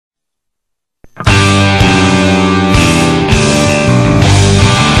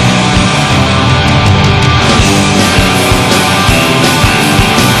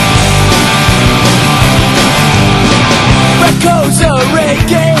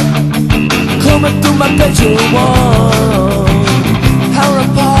bedroom wall. Having a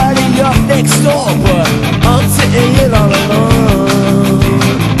party up next door, but I'm sitting here all alone.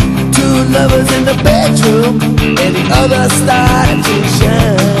 Two lovers in the bedroom, and the other started to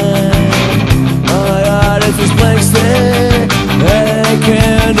shine. Oh my God, this is blank slate, a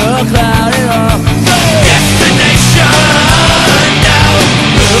candle cloud and all. Destination now,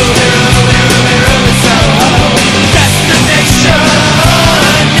 Ruby, Ruby, Ruby, Ruby Soho. Destination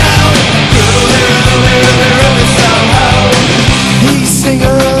now, Ruby, Ruby, Ruby, Ruby Soho. He's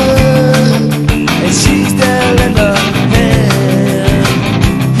singing, and she's there in the hand.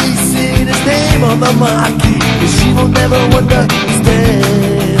 He's seen his name on the marquee, but she will never understand.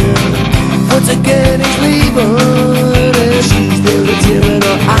 Once again he's leaving, and she's there with a tear in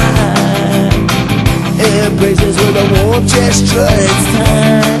her eye. Embraces with a warm gesture. It's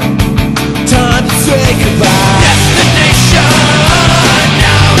time, time to say goodbye. Destination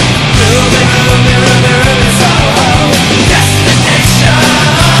now, Ruby, Ruby, Ruby, Ruby Soho. Destination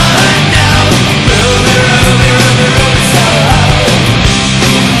now, Ruby, Ruby, Ruby, Ruby Soho.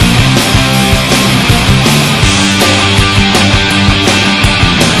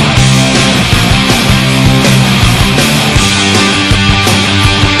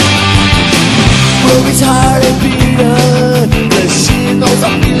 Ruby's heart is beating, 'cause she knows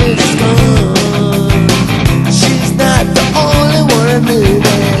her feeling is gone. She's not the only one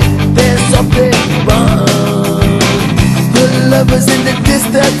admitting there's something wrong. The lover's in the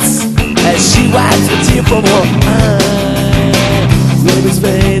distance as she wipes a tear from her eye. Ruby's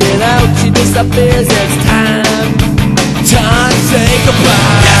fading out, she disappears. It's time, time to say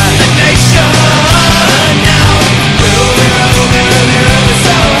goodbye. Destination now, Ruby, Ruby, Ruby, Ruby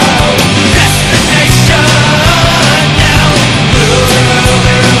Soho. Destination now, Ruby,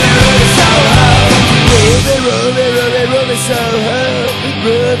 Ruby, Ruby, Ruby Soho. Ruby, Ruby, Ruby, Ruby Soho.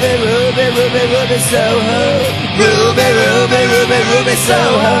 Ruby, Ruby, Ruby, Ruby Soho. Ruby, Ruby, Ruby, Ruby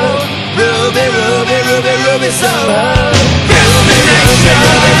Soho. Ruby, Ruby, Ruby, Ruby Soho. Ruby, Ruby,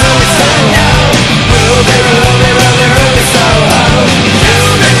 Ruby, Ruby Soho. Ruby, Ruby,